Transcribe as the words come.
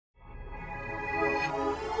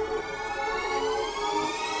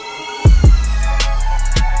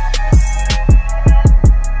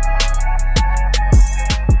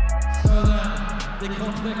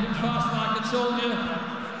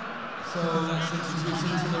So let's introduce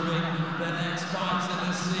him to the ring. The next fight in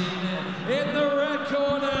the scene. In the red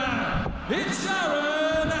corner, it's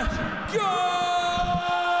Aaran.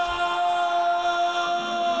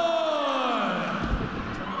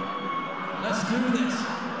 Let's do this.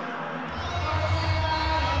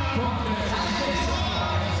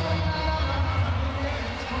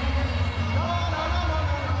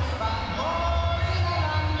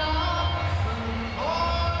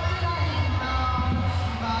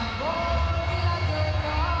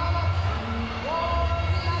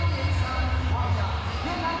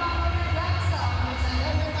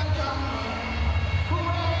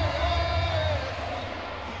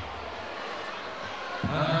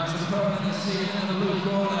 In the scene in the blue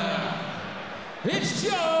corner, it's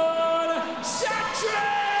santry!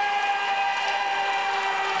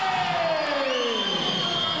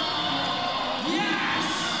 Yes!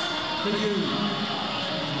 For you.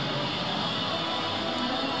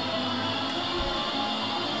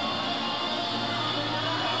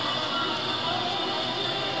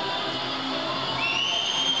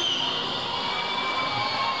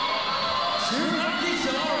 Too lucky,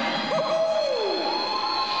 sorry.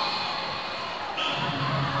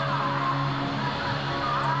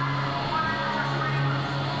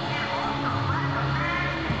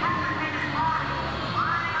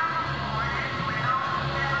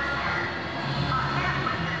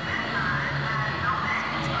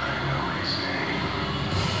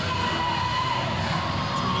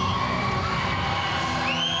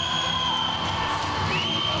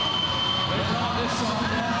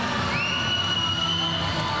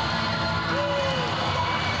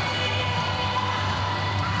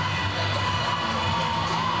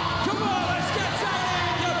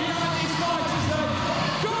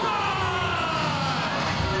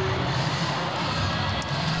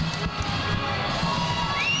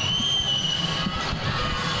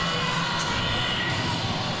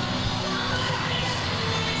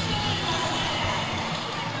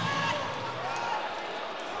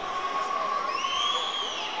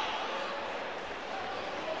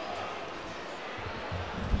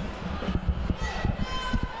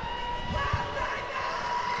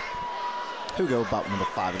 Here we go, bout number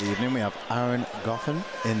 5 of the evening. We have Aaran Gaughan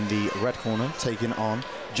in the red corner taking on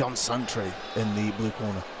Santry in the blue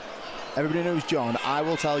corner. Everybody knows John. I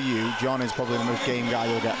will tell you, John is probably the most game guy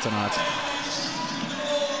you'll get tonight.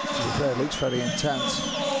 It looks very intense.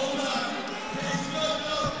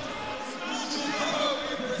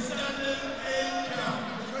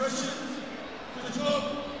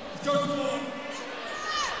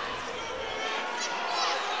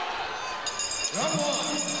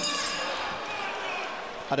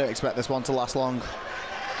 I don't expect this one to last long.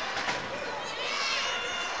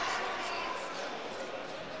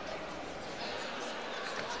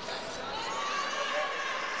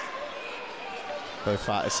 Both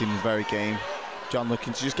fighters seem very game. John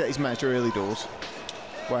looking to just get his measure early doors.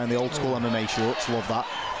 Wearing the old school MMA shorts, love that.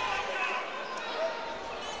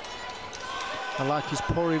 I like he's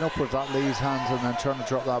pouring up with that lead hand and then trying to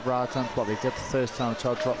drop that right hand. What he did the first time,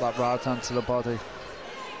 tried to drop that right hand to the body.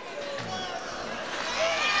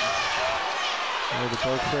 They're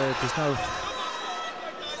both there's no,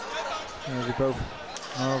 they're both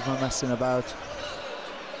no messing about.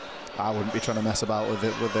 I wouldn't be trying to mess about with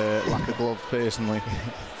it with a lack of gloves personally.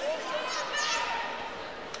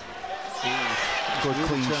 Good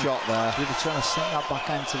clean shot there. Really trying to sink that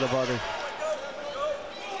backhand to the body.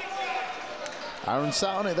 Aaron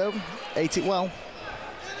sat on it though, ate it well.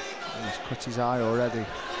 He's cut his eye already.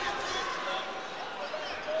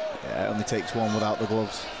 Yeah, it only takes one without the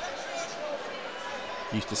gloves.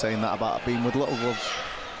 Used to saying that about being with little gloves.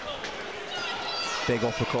 Big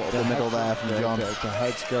uppercut up the middle there from John. The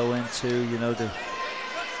heads go into, you know, the...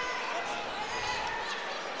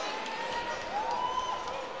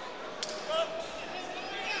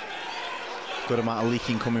 Good amount of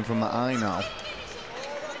leaking coming from that eye now.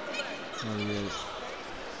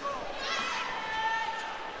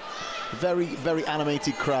 Very, very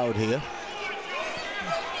animated crowd here.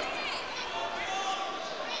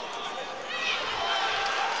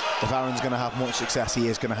 If Aaron's going to have much success, he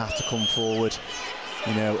is going to have to come forward,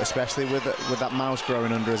 you know, especially with that mouse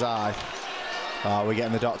growing under his eye. We're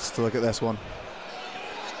getting the doctors to look at this one.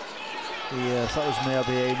 Yeah, if that was me, I'd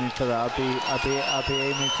be aiming for that. I'd be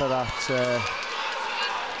aiming for that.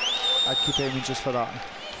 I'd keep aiming just for that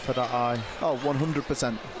eye. Oh,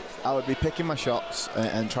 100%. I would be picking my shots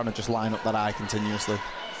and trying to just line up that eye continuously.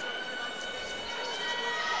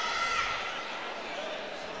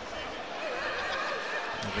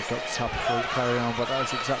 They've got the top foot carry on, but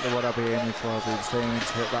that's exactly what I'll be aiming for. I'll be aiming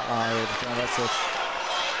to hit that eye, and that's it.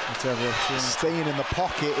 Staying in the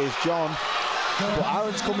pocket is John, but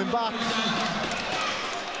Aaron's coming back.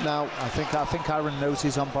 Now, I think Aaron knows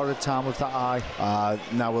he's on borrowed time with that eye.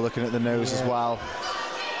 Now we're looking at the nose as well.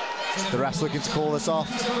 The ref's looking to call this off.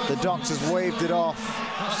 The doctor's waved it off.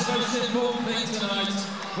 That's the most important thing tonight.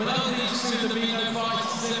 Without these two, there'd be no fight.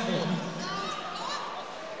 Simple.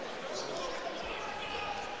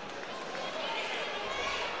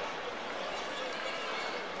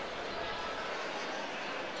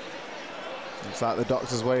 Looks like the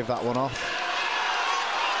doctor's waved that one off.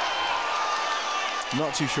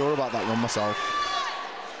 Not too sure about that one myself.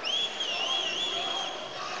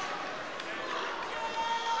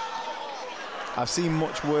 I've seen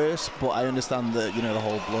much worse, but I understand that, you know, the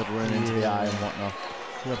whole blood running into the eye and whatnot.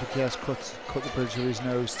 Yeah, but he has cut the bridge of his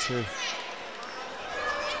nose too.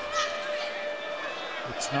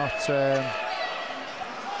 It's not.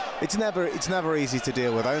 It's never easy to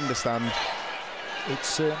deal with. I understand. It's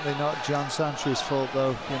certainly not John Santry's fault,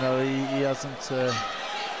 though. You know, he hasn't.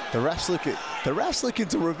 The ref's looking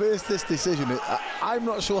to reverse this decision. I'm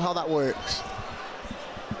not sure how that works.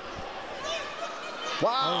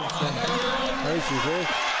 Wow!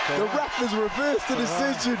 The ref has reversed the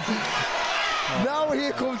decision. Now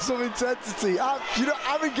here comes some intensity. I'm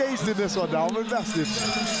engaged in this one now. I'm invested.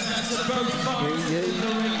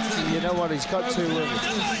 You know what? He's got to.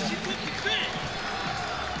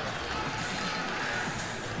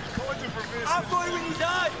 I thought when he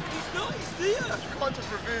died, he's not. He's there. You can't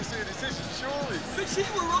just reverse your decision, surely. But she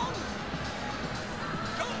was wrong.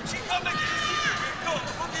 She can't make a decision. We've got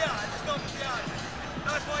to put the eye. It's not the eye.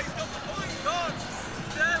 That's why he's not the point. He can't.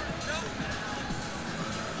 He's there. No.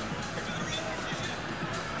 It's the wrong decision.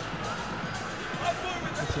 I'm fine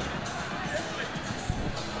with that.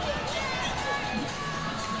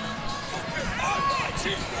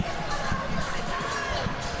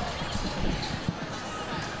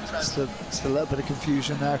 It's a little bit of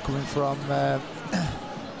confusion there coming from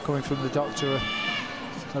the doctor.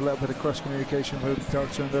 A little bit of cross communication with the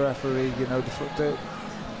doctor and the referee. You know,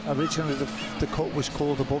 originally the cut was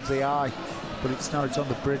called above the eye, but it's now it's on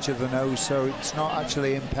the bridge of the nose, so it's not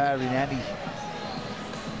actually impairing any.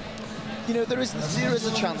 You know, there is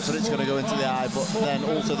a chance that it's going to go into the eye, but then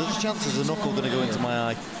also there's a chance there's a knuckle going to go into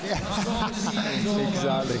my eye. Yeah,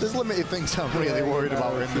 exactly. There's limited things I'm really worried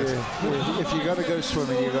about in this. If you got to go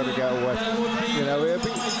swimming, you got to get wet. You know,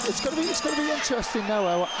 it's going to be interesting now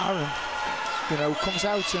how Aaron, you know, comes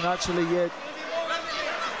out and actually,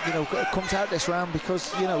 comes out this round,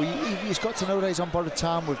 because you know he's got to know that he's on borrowed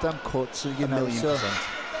time with them cuts. You know, so.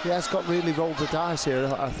 He has got really rolled the dice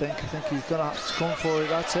here, I think. I think he's going to have to come for it.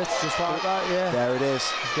 That's it, just like that, yeah. There it is.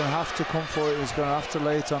 He's going to have to come for it. He's going to have to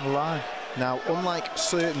lay it on the line. Now, unlike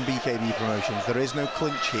certain BKB promotions, there is no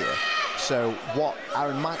clinch here. So what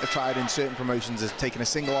Aaron might have tried in certain promotions is taking a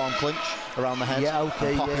single arm clinch around the head and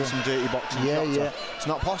popping some dirty boxing shots off. It's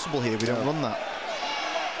not possible here. We don't run that.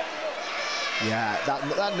 Yeah,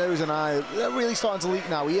 that nose and eye, they're really starting to leak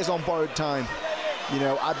now. He is on borrowed time. You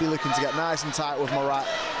know, I'd be looking to get nice and tight with my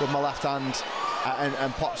left hand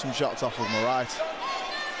and pop some shots off with my right.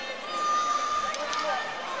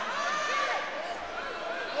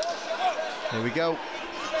 Here we go.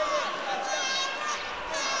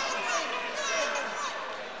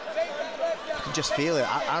 I can just feel it.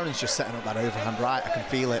 Aaron's just setting up that overhand right. I can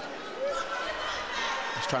feel it.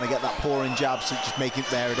 Just trying to get that pouring jab, so just make it.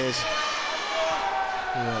 There it is.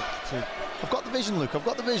 Yeah, I've got the vision, Luke. I've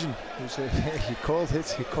got the vision. You called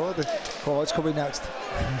it. You called it. Oh, what's coming next?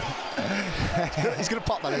 He's going to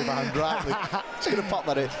pop that overhand right. He's going to pop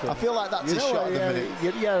that in. I feel like that's his shot at the minute.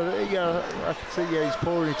 Yeah. I can see. Yeah, he's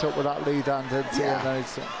pouring it up with that lead hand. And then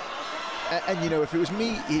and you know, if it was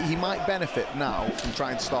me, he might benefit now from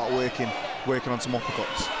trying to start working on some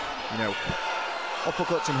uppercuts. You know,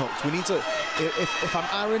 uppercuts and hooks. We need to. If I'm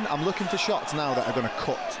Aaron, I'm looking for shots now that are going to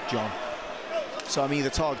cut John. So I'm either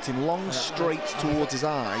targeting long straight towards his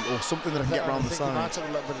eye or something that I can get around the side. He might have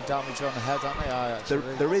a little bit of damage on the head, haven't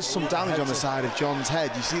they? There is some damage on the side of John's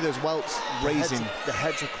head. You see those welts raising. The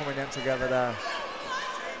heads are coming in together there.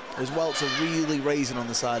 Those welts are really raising on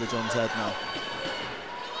the side of John's head now.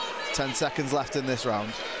 10 seconds left in this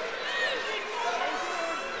round.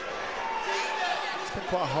 It's been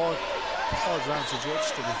quite a hard round to judge,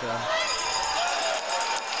 to be fair.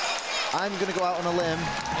 I'm going to go out on a limb,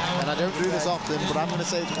 and I don't do this often, but I'm going to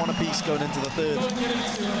say it's one apiece going into the third.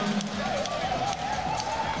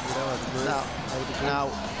 Now,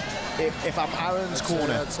 if I'm Aaron's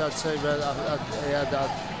corner, I'd say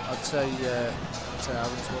say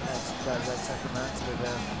Aaron's won that second round to the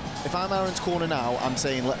If I'm Aaron's corner now, I'm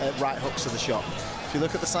saying right hooks to the shot. If you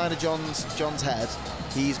look at the side of John's head,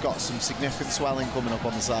 he's got some significant swelling coming up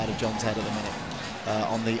on the side of John's head at the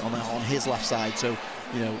minute, on his left side. So,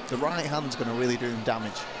 you know, the right hand's going to really do him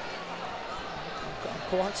damage. I'm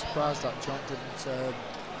quite surprised that John didn't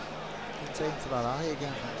aim for that eye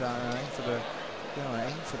again, and aim for the, you know,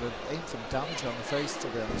 aim for the damage on the face. To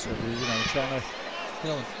be honest with you,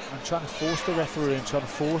 I'm trying to force the referee and trying to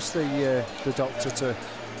force the doctor to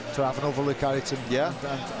have another look at it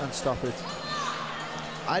and stop it.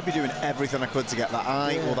 I'd be doing everything I could to get that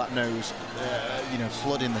eye or that nose, you know,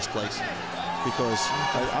 flooding this place, because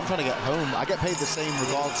I'm trying to get home. I get paid the same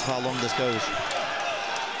regardless of how long this goes.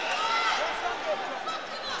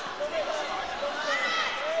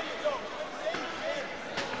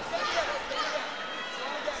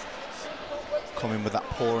 Coming with that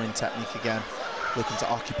pouring technique again, looking to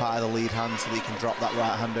occupy the lead hand so that he can drop that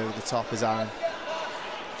right hand over the top is Aaron.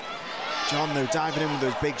 John, though, diving in with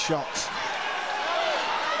those big shots.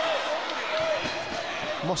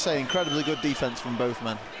 I must say, incredibly good defense from both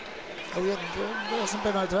men. Oh yeah, there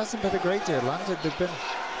hasn't been a great deal landed. They've been.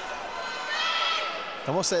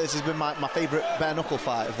 I must say, this has been my favourite bare knuckle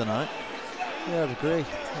fight of the night. Yeah, I'd agree.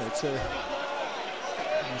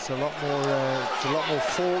 It's a lot more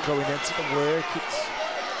thought going into the work.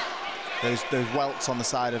 It's those welts on the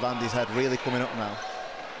side of Andy's head really coming up now.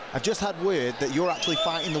 I've just had word that you're actually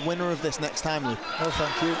fighting the winner of this next time, Luke. Oh,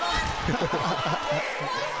 thank you.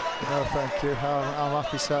 No, thank you. I'm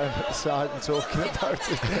happy sitting at the side and talking about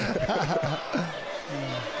it.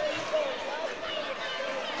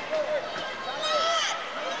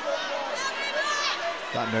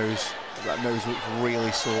 That nose looks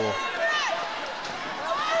really sore.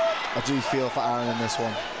 I do feel for Aaron in this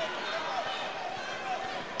one.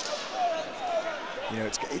 You know,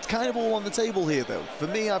 it's kind of all on the table here, though. For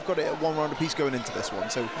me, I've got it at 1 round apiece going into this one,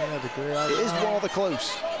 so I'd agree. It is rather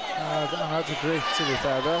close. I'd agree, to be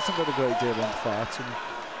fair. There hasn't got a great deal in the fight, and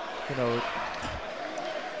you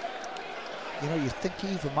know, you think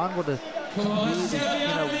either man would have really, he's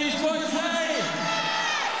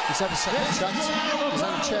had a second chance. He's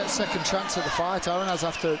had a second chance at the fight. Aaron has,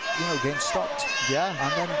 after getting stopped. Yeah.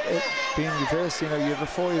 And then it being reversed. You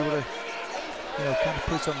before you would have kind of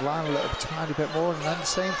put it on the line a little tiny bit more, and then the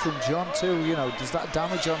same from John too. There's that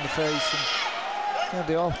damage on the face, and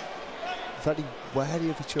they all very wary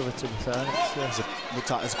of each other, to be fair. Looks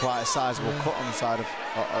like there's quite a sizable cut on the side of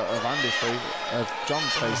Andy's face, of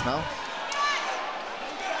John's face now.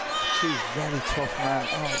 Two very tough men.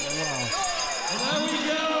 Oh wow! And there we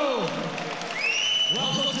go.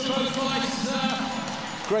 Welcome to both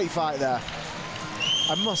fights. Great fight there.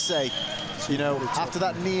 I must say, after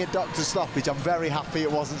that near doctor stoppage, I'm very happy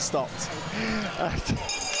it wasn't stopped.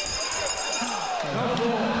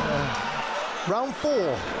 Round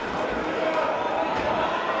 4.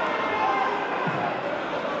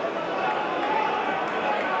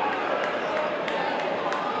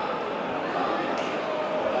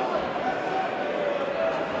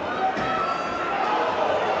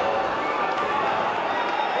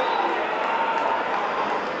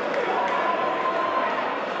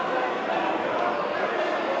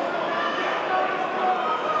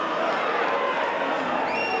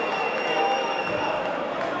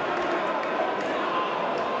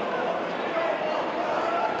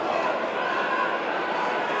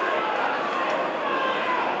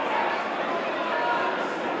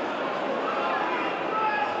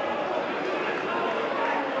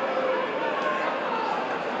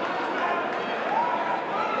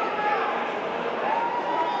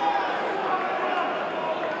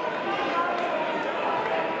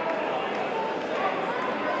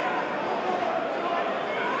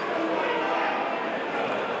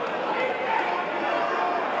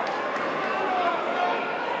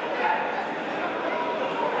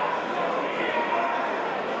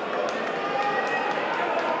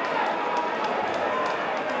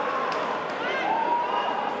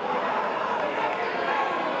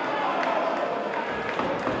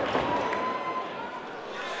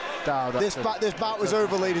 This bout was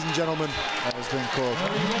over, ladies and gentlemen. That has been called.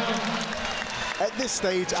 At this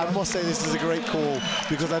stage, I must say this is a great call,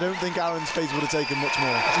 because I don't think Aaron's face would have taken much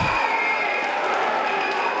more.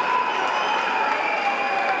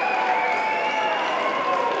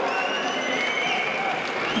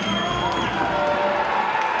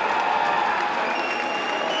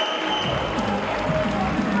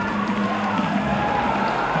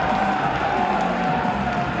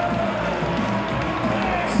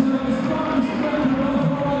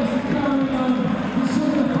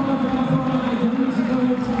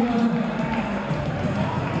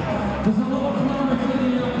 There's a lot of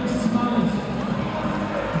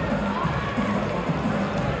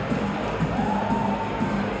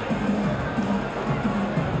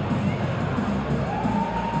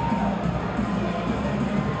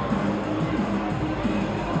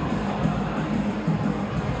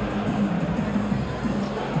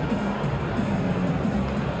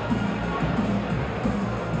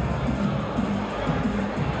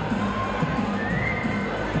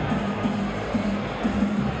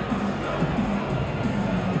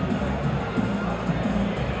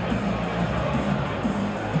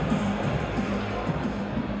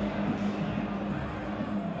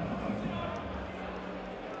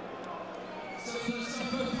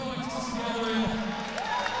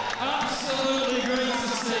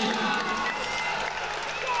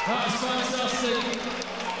racing.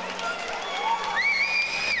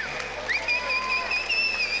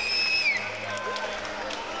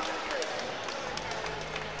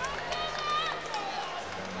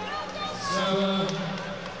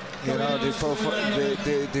 You know, they've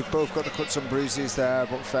both got to cut some bruises there,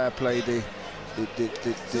 but fair play. The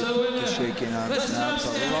shaking hands. A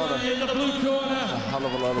hell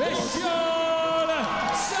of a lot of blood.